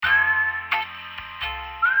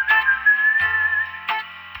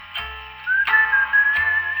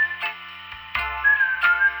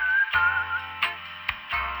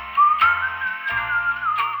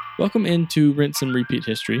Welcome into Rinse and Repeat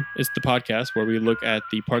History. It's the podcast where we look at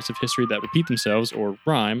the parts of history that repeat themselves or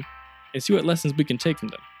rhyme and see what lessons we can take from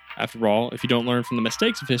them. After all, if you don't learn from the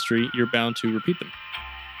mistakes of history, you're bound to repeat them.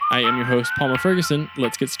 I am your host, Palmer Ferguson.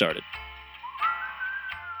 Let's get started.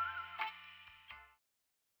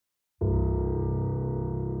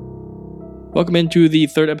 Welcome into the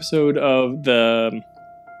third episode of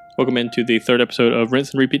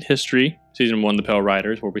Rinse and Repeat History, Season 1, The Pale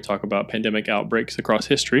Riders, where we talk about pandemic outbreaks across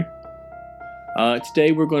history.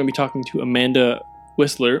 Today we're going to be talking to Amanda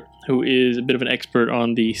Whistler, who is a bit of an expert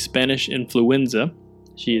on the Spanish influenza.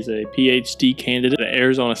 She is a PhD candidate at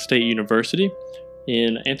Arizona State University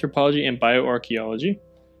in anthropology and bioarchaeology.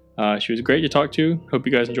 She was great to talk to. Hope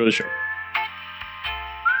you guys enjoy the show.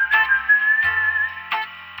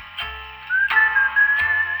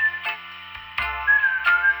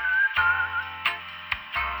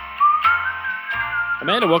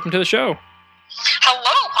 Amanda, welcome to the show. Hello,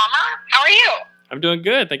 Palmer. How are you? I'm doing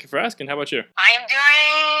good. Thank you for asking. How about you? I am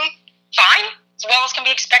doing fine, as well as can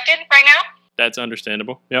be expected right now. That's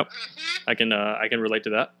understandable. Yep. I can relate to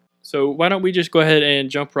that. So why don't we just go ahead and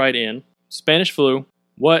jump right in. Spanish flu,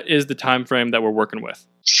 what is the time frame that we're working with?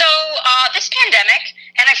 So this pandemic,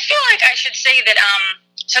 and I feel like I should say that,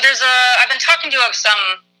 I've been talking to some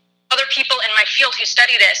other people in my field who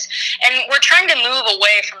study this, and we're trying to move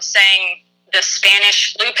away from saying the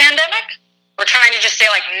Spanish flu pandemic. We're trying to just say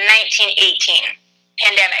like 1918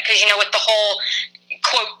 pandemic, because, with the whole,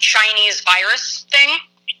 quote, Chinese virus thing,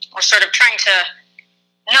 we're sort of trying to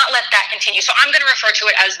not let that continue. So I'm going to refer to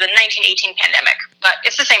it as the 1918 pandemic, but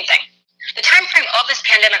it's the same thing. The time frame of this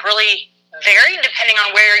pandemic really varied depending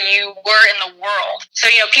on where you were in the world.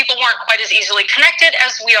 So, people weren't quite as easily connected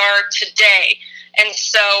as we are today. And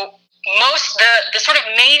so the sort of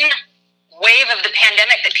main wave of the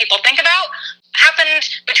pandemic that people think about happened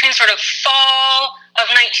between sort of fall of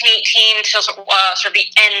 1918 till sort of the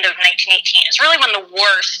end of 1918. It's really when the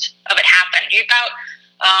worst of it happened.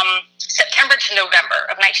 About September to November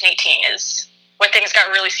of 1918 is when things got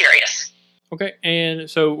really serious. Okay, and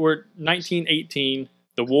so we're 1918.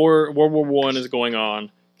 The World War I is going on.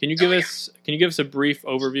 Can you give us a brief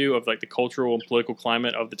overview of like the cultural and political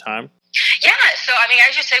climate of the time? Yeah, so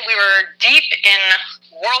as you said, we were deep in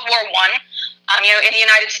World War I. In the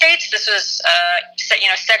United States, this was,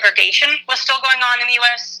 segregation was still going on in the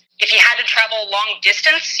U.S. If you had to travel long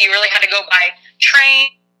distance, you really had to go by train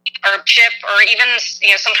or ship, or even,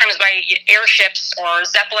 sometimes by airships or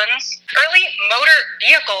zeppelins. Early motor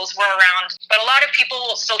vehicles were around, but a lot of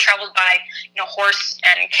people still traveled by, horse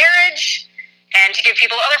and carriage. And to give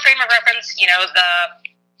people other frame of reference,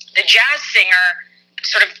 the jazz singer,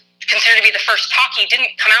 sort of considered to be the first talkie,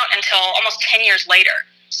 didn't come out until almost 10 years later.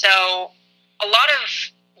 So a lot of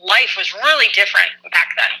life was really different back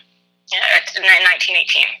then, in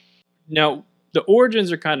 1918. Now, the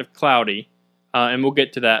origins are kind of cloudy, and we'll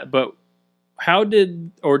get to that, but how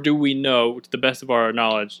did, or do we know, to the best of our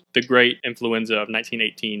knowledge, the great influenza of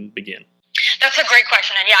 1918 begin? That's a great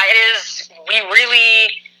question, and yeah, it is.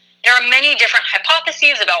 There are many different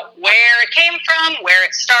hypotheses about where it came from, where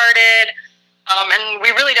it started, and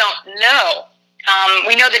we really don't know.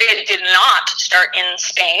 We know that it did not start in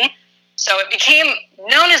Spain. So it became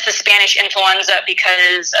known as the Spanish influenza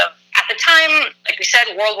because of, at the time, like we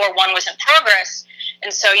said, World War I was in progress.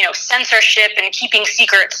 And so, censorship and keeping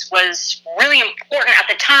secrets was really important at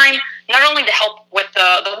the time, not only to help with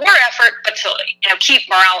the war effort, but to, keep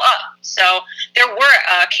morale up. So there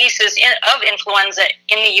were cases of influenza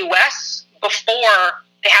in the U.S. before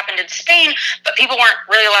they happened in Spain, but people weren't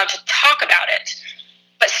really allowed to talk about it.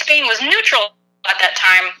 But Spain was neutral at that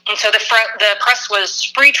time, and so the press was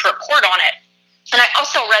free to report on it. And I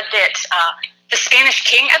also read that the Spanish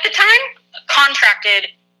king at the time contracted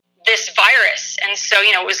this virus, and so,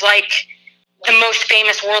 it was like the most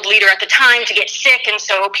famous world leader at the time to get sick, and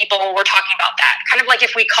so people were talking about that. Kind of like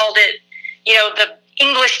if we called it, the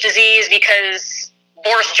English disease because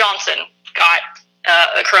Boris Johnson got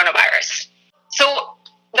the coronavirus. So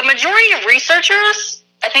the majority of researchers,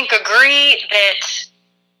 I think, agree that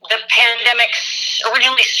the pandemic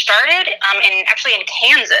originally started in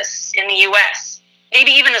Kansas in the U.S.,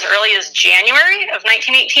 maybe even as early as January of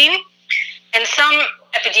 1918. And some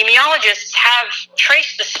epidemiologists have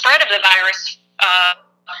traced the spread of the virus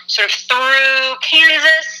sort of through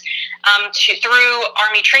Kansas, through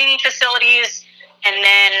Army training facilities, and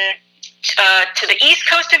then to the east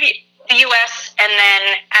coast of the U.S., and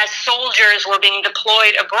then as soldiers were being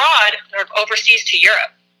deployed abroad or overseas to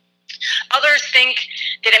Europe. Others think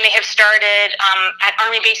that it may have started at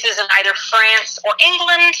army bases in either France or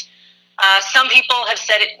England. Some people have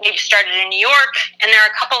said it maybe started in New York, and there are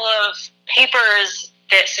a couple of papers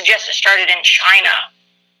that suggest it started in China.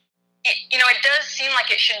 It does seem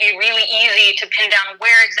like it should be really easy to pin down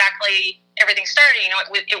where exactly everything started.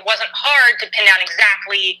 It wasn't hard to pin down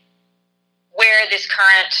exactly where this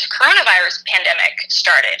current coronavirus pandemic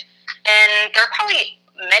started. And there are probably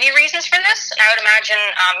many reasons for this. And I would imagine,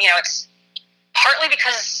 it's partly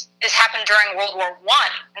because this happened during World War I.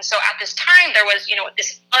 And so at this time, there was,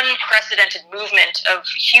 this unprecedented movement of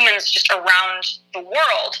humans just around the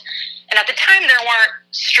world. And at the time, there weren't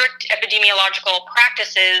strict epidemiological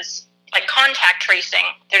practices like contact tracing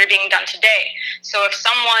that are being done today. So if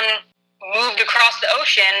someone moved across the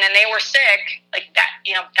ocean and they were sick, like that,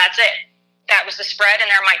 that's it. That was the spread,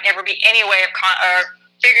 and there might never be any way of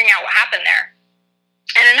figuring out what happened there.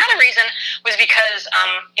 And another reason was because,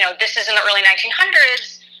 this is in the early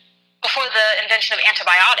 1900s, before the invention of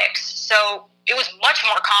antibiotics. So it was much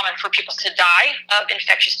more common for people to die of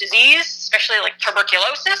infectious disease, especially like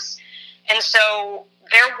tuberculosis. And so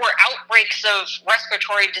there were outbreaks of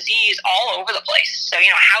respiratory disease all over the place. So,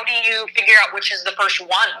 how do you figure out which is the first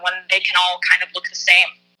one when they can all kind of look the same?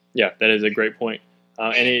 Yeah, that is a great point.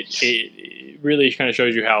 And it really kind of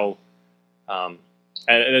shows you how,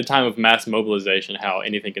 at a time of mass mobilization, how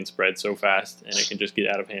anything can spread so fast and it can just get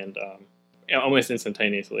out of hand almost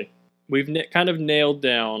instantaneously. We've kind of nailed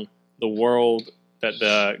down the world that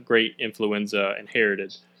the great influenza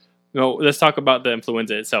inherited. Let's talk about the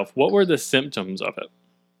influenza itself. What were the symptoms of it?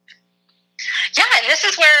 Yeah, and this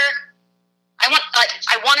is where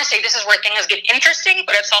I want to say this is where things get interesting,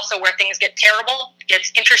 but it's also where things get terrible. It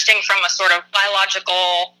gets interesting from a sort of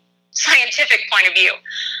biological, scientific point of view.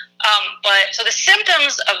 So the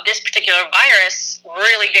symptoms of this particular virus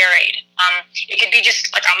really varied. It could be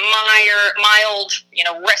just like a mild,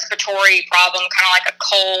 respiratory problem, kind of like a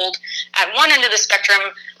cold at one end of the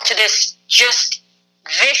spectrum, to this just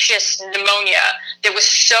vicious pneumonia that was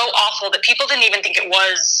so awful that people didn't even think it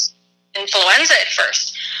was influenza at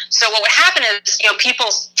first. So what would happen is,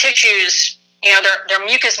 people's tissues, their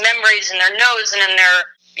mucous membranes in their nose and in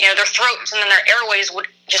their throats and then their airways would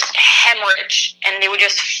just hemorrhage, and they would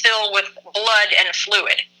just fill with blood and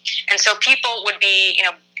fluid. And so people would be,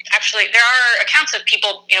 actually, there are accounts of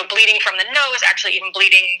people, bleeding from the nose, actually even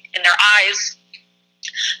bleeding in their eyes.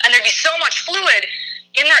 And there'd be so much fluid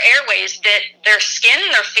in their airways that their skin,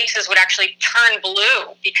 their faces would actually turn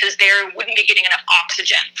blue because they wouldn't be getting enough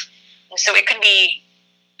oxygen. And so it could be,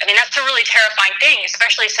 that's a really terrifying thing,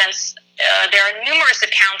 especially since there are numerous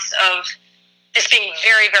accounts of this being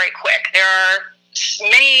very, very quick. There are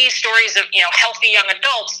many stories of, healthy young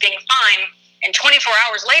adults being fine, and 24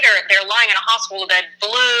 hours later, they're lying in a hospital bed,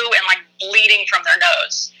 blue and like bleeding from their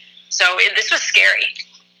nose. So this was scary.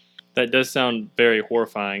 That does sound very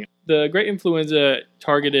horrifying. The Great Influenza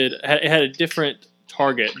had a different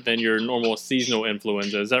target than your normal seasonal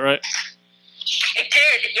influenza. Is that right? It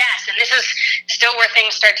did, yes. And this is still where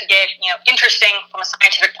things start to get, interesting from a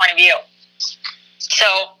scientific point of view. So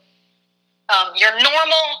your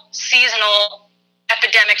normal seasonal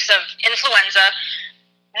epidemics of influenza,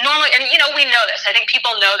 normally, and we know this. I think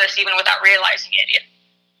people know this even without realizing it. It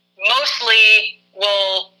mostly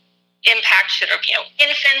will impact sort of,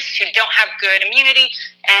 infants who don't have good immunity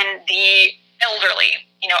and the elderly.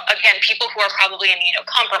 Again, people who are probably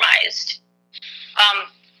immunocompromised.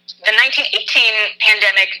 The 1918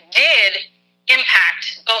 pandemic did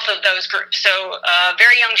impact both of those groups. So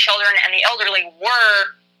very young children and the elderly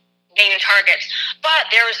were main targets. But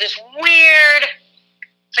there was this weird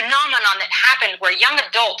phenomenon that happened where young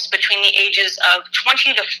adults between the ages of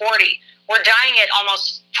 20 to 40 were dying at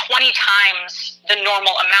almost 20 times the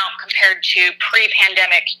normal amount compared to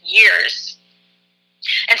pre-pandemic years.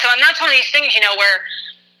 And so, and that's one of these things, where,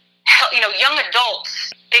 young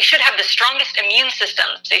adults, they should have the strongest immune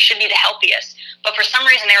systems. They should be the healthiest. But for some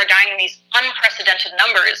reason, they are dying in these unprecedented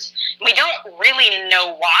numbers. We don't really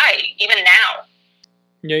know why, even now.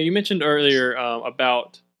 Yeah, you mentioned earlier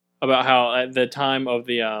about how at the time of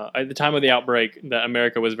the outbreak that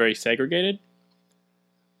America was very segregated.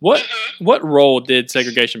 What role did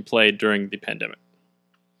segregation play during the pandemic?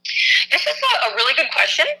 This is a really good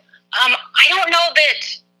question. I don't know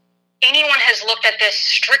that anyone has looked at this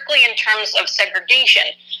strictly in terms of segregation.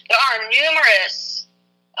 There are numerous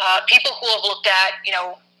people who have looked at,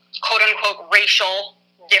 quote unquote, racial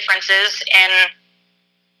differences and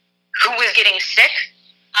who was getting sick.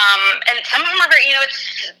 And some of them are very,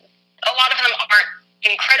 a lot of them aren't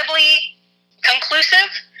incredibly conclusive.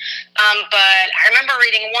 But I remember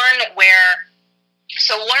reading one where,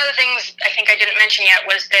 so one of the things I think I didn't mention yet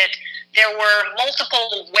was that there were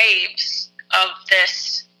multiple waves of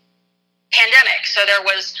this pandemic. So there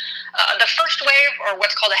was the first wave, or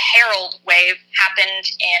what's called a herald wave, happened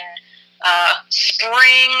in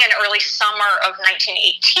spring and early summer of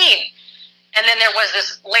 1918. And then there was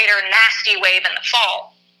this later nasty wave in the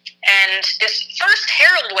fall. And this first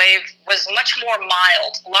Herald wave was much more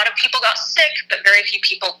mild. A lot of people got sick, but very few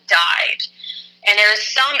people died. And there is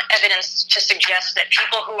some evidence to suggest that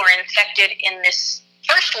people who were infected in this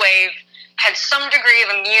first wave had some degree of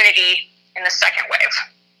immunity in the second wave.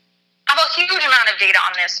 I have a huge amount of data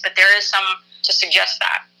on this, but there is some to suggest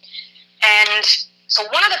that. And so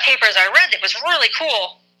one of the papers I read that was really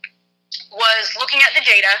cool was looking at the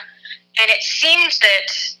data, and it seems that,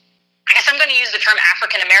 I guess I'm going to use the term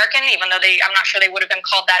African American, even though I'm not sure they would have been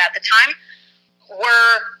called that at the time,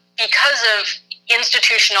 were, because of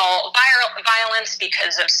institutional violence,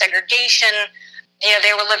 because of segregation,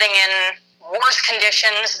 they were living in worse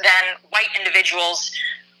conditions than white individuals,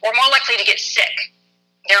 were more likely to get sick.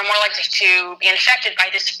 They were more likely to be infected by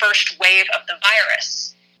this first wave of the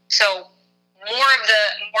virus. So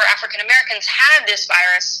more African Americans had this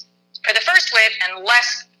virus for the first wave, and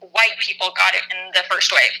less white people got it in the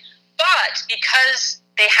first wave. But because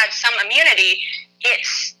they had some immunity,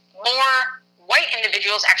 it's more white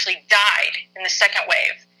individuals actually died in the second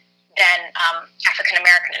wave than African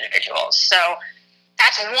American individuals. So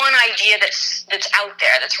that's one idea that's out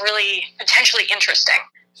there that's really potentially interesting.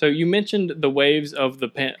 So you mentioned the waves of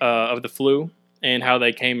the flu and how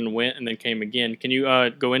they came and went and then came again. Can you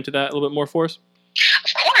go into that a little bit more for us?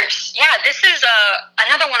 Of course. Yeah, this is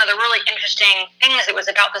another one of the really interesting things that was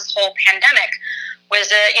about this whole pandemic was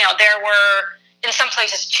that, there were in some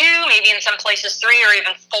places 2, maybe in some places 3 or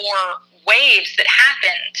even 4 waves that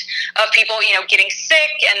happened of people, getting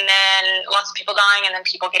sick and then lots of people dying and then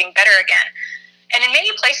people getting better again. And in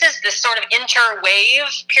many places, this sort of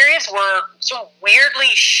interwave periods were so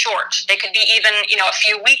weirdly short. They could be even, a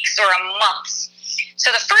few weeks or a month.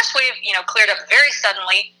 So the first wave, cleared up very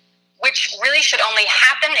suddenly, which really should only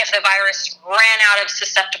happen if the virus ran out of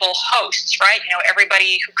susceptible hosts, right?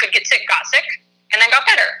 Everybody who could get sick got sick and then got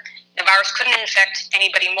better. The virus couldn't infect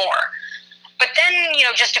anybody more. But then,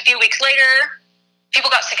 just a few weeks later, people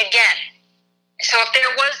got sick again. So if there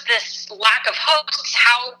was this lack of hosts,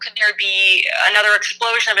 how could there be another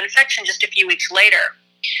explosion of infection just a few weeks later?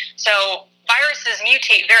 So viruses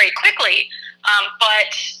mutate very quickly,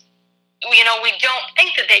 but, we don't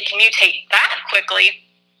think that they can mutate that quickly,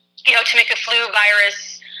 to make a flu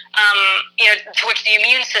virus, to which the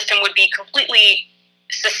immune system would be completely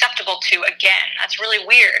susceptible to again. That's really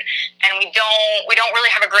weird, and we don't really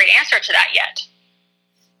have a great answer to that yet.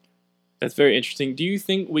 That's very interesting. Do you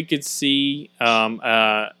think we could see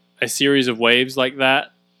a series of waves like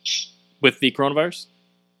that with the coronavirus?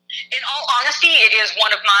 In all honesty, it is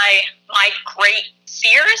one of my great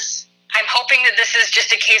fears. I'm hoping that this is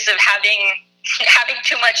just a case of having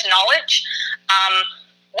too much knowledge.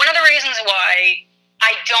 One of the reasons why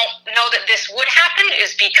I don't know that this would happen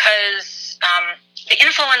is because the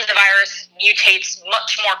influenza virus mutates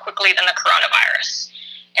much more quickly than the coronavirus.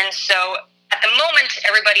 And so at the moment,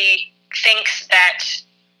 everybody thinks that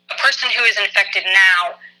a person who is infected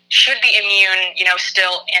now should be immune,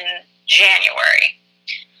 still in January.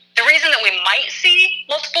 The reason that we might see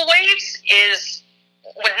multiple waves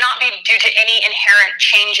would not be due to any inherent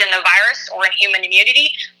change in the virus or in human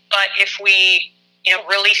immunity, but if we,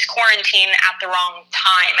 release quarantine at the wrong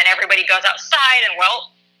time and everybody goes outside and,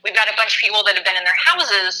 we've got a bunch of people that have been in their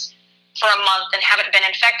houses for a month and haven't been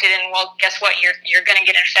infected, and, guess what? You're going to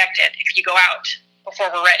get infected if you go out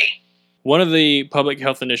before we're ready. One of the public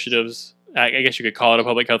health initiatives, I guess you could call it a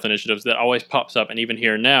public health initiative, that always pops up, and even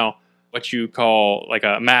here now, what you call like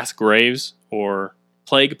a mass graves or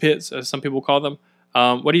plague pits, as some people call them.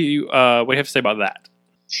 What do you have to say about that?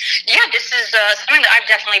 Yeah, this is something that I've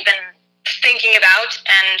definitely been thinking about,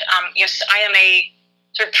 and I am a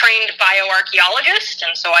sort of trained bioarchaeologist,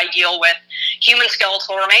 and so I deal with human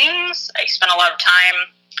skeletal remains. I spend a lot of time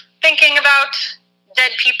thinking about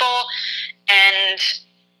dead people, and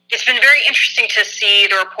it's been very interesting to see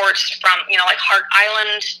the reports from, like Hart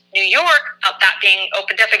Island, New York, of that being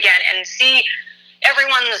opened up again, and see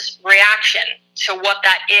everyone's reaction to what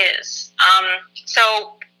that is.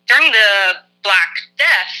 So during the Black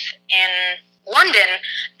Death in London,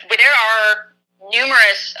 there are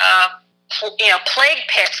numerous, plague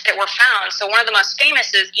pits that were found. So one of the most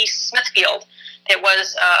famous is East Smithfield, that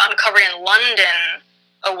was uncovered in London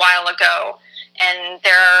a while ago, and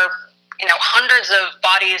there are hundreds of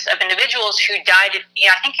bodies of individuals who died.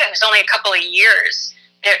 I think it was only a couple of years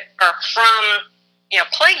that are from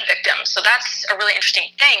plague victims. So that's a really interesting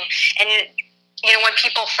thing. And when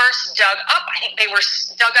people first dug up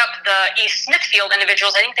the East Smithfield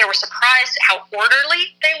individuals, I think they were surprised how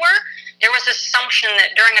orderly they were, there was this assumption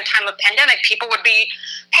that during a time of pandemic, people would be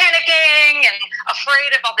panicking and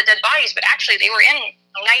afraid of all the dead bodies, but actually they were in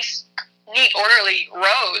nice, neat, orderly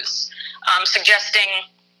rows, suggesting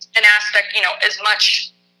an aspect, as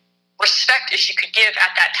much respect as you could give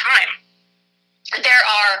at that time. There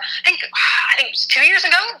are, I think it was 2 years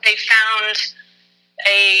ago, they found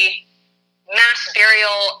a mass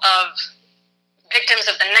burial of victims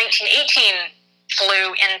of the 1918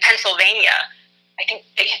 flu in Pennsylvania. I think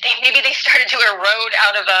maybe they started to erode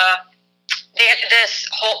out of this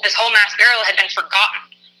whole mass burial had been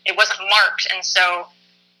forgotten. It wasn't marked, and so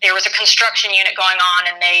there was a construction unit going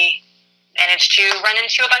on, and they managed to run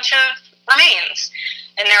into a bunch of remains.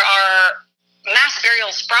 And there are mass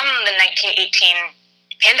burials from the 1918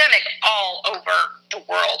 pandemic all over the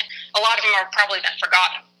world. A lot of them have probably been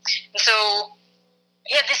forgotten. And so,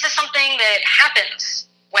 this is something that happens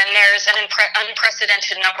when there's an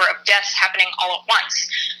unprecedented number of deaths happening all at once.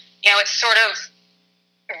 It's sort of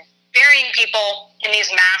burying people in these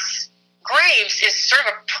mass graves is sort of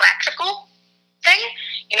a practical thing.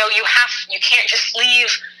 You can't just leave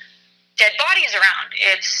dead bodies around.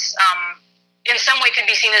 It's in some way could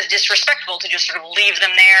be seen as disrespectful to just sort of leave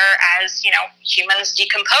them there as, humans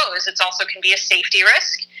decompose. It also can be a safety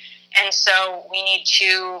risk. And so we need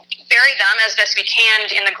to bury them as best we can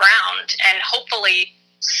in the ground, and hopefully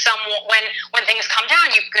when things come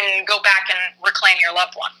down, you can go back and reclaim your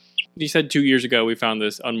loved one. You said 2 years ago we found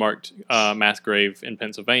this unmarked mass grave in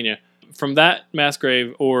Pennsylvania. From that mass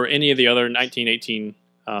grave or any of the other 1918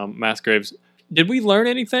 mass graves, did we learn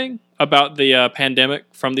anything about the pandemic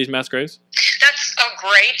from these mass graves? That's a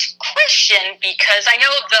great question, because I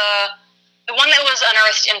know the one that was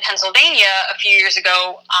unearthed in Pennsylvania a few years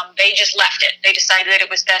ago, they just left it. They decided that it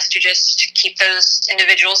was best to just keep those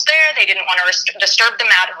individuals there. They didn't want to disturb them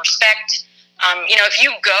out of respect. If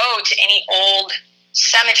you go to any old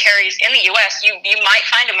cemeteries in the U.S., you might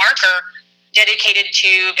find a marker dedicated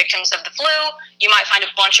to victims of the flu. You might find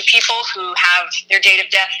a bunch of people who have their date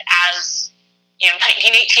of death as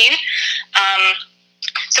 1918.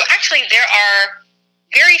 So actually, there are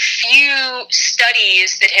very few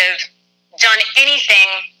studies that have done anything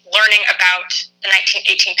learning about the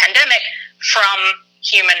 1918 pandemic from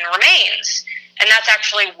human remains. And that's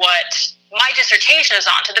actually what my dissertation is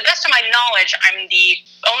on. To the best of my knowledge, I'm the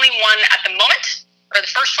only one at the moment, or the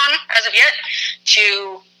first one as of yet,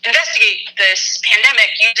 to investigate this pandemic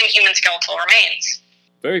using human skeletal remains.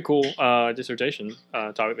 Very cool dissertation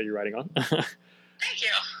topic that you're writing on. Thank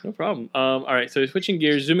you. No problem. All right, so switching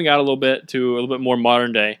gears, zooming out a little bit to a little bit more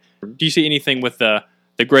modern day. Do you see anything with the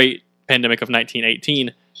great pandemic of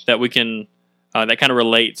 1918 that we can that kind of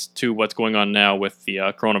relates to what's going on now with the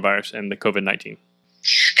coronavirus and the COVID-19?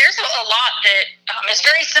 There's a lot that is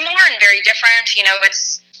very similar and very different.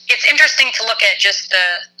 It's interesting to look at just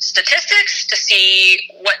the statistics to see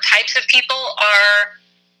what types of people are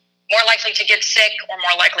more likely to get sick or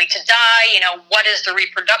more likely to die. What is the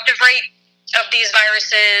reproductive rate of these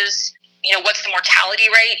viruses? What's the mortality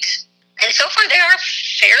rate? And so far, they are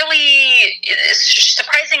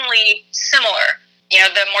surprisingly similar.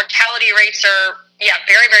 The mortality rates are,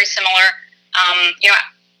 very, very similar.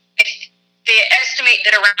 They estimate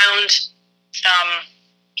that around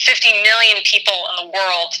 50 million people in the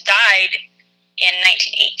world died in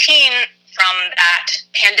 1918 from that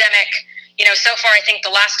pandemic. So far, I think the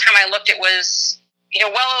last time I looked, it was,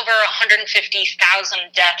 well over 150,000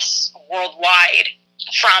 deaths worldwide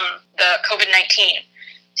from the COVID-19.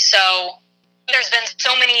 So there's been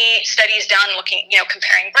so many studies done looking,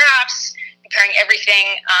 comparing graphs, comparing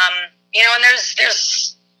everything, and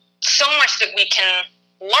there's so much that we can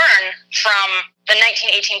learn from the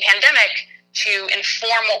 1918 pandemic to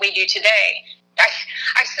inform what we do today. I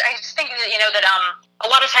think that, that a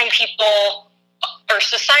lot of time people or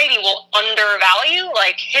society will undervalue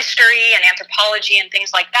like history and anthropology and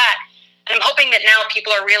things like that. And I'm hoping that now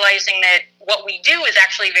people are realizing that what we do is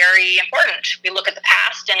actually very important. We look at the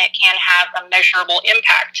past and it can have a measurable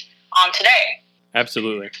impact on today.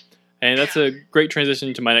 Absolutely. And that's a great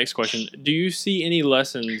transition to my next question. Do you see any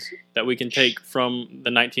lessons that we can take from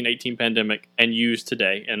the 1918 pandemic and use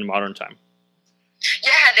today in modern time?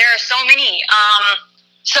 Yeah, there are so many.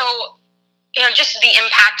 Just the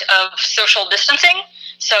impact of social distancing.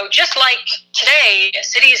 So just like today,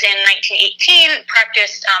 cities in 1918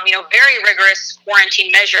 practiced, very rigorous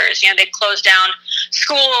quarantine measures. They closed down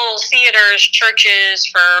schools, theaters, churches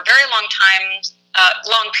for very long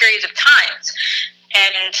periods of time.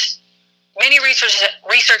 And many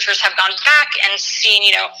researchers have gone back and seen,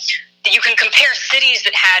 that you can compare cities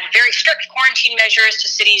that had very strict quarantine measures to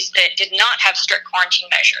cities that did not have strict quarantine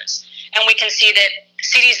measures. and we can see that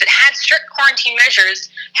cities that had strict quarantine measures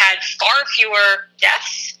had far fewer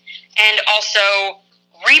deaths and also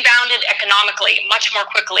rebounded economically much more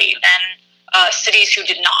quickly than cities who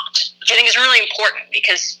did not, which I think is really important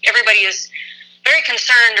because everybody is very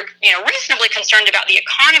concerned, reasonably concerned about the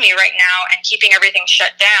economy right now and keeping everything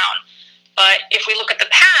shut down. But if we look at the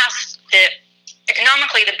past, that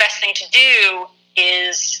economically the best thing to do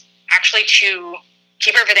is actually to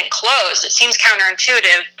keep everything closed. It seems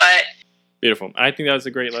counterintuitive, but... Beautiful. I think that's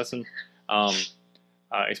a great lesson,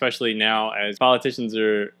 especially now as politicians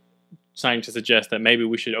are trying to suggest that maybe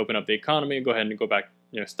we should open up the economy and go ahead and go back,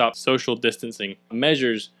 stop social distancing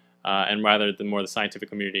measures, and rather the more the scientific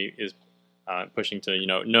community is pushing to,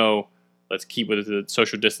 no, let's keep with the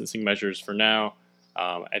social distancing measures for now.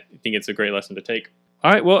 I think it's a great lesson to take.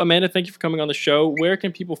 All right, well, Amanda, thank you for coming on the show. Where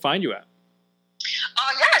can people find you at?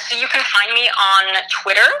 So you can find me on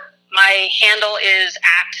Twitter. My handle is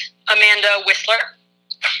at Amanda Whistler.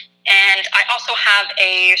 And I also have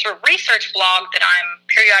a sort of research blog that I'm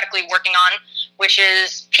periodically working on, which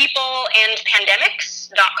is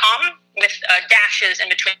peopleandpandemics.com with dashes in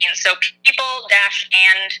between. So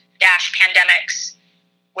people-and-pandemics,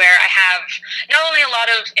 where I have not only a lot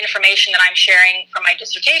of information that I'm sharing from my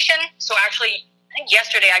dissertation. So actually, I think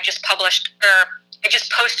yesterday I just posted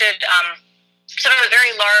sort of a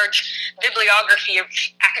very large bibliography of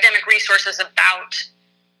academic resources about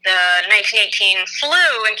the 1918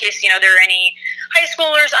 flu, in case there are any high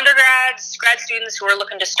schoolers, undergrads, grad students who are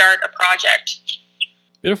looking to start a project.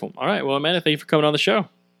 Beautiful. All right. Well, Amanda, thank you for coming on the show.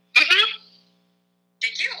 Mm-hmm.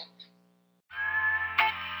 Thank you.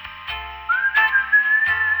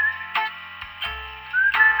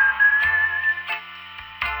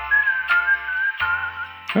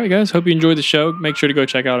 All right, guys. Hope you enjoyed the show. Make sure to go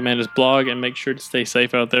check out Amanda's blog and make sure to stay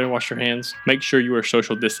safe out there. Wash your hands. Make sure you are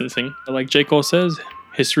social distancing. Like J. Cole says,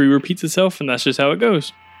 history repeats itself, and that's just how it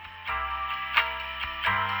goes.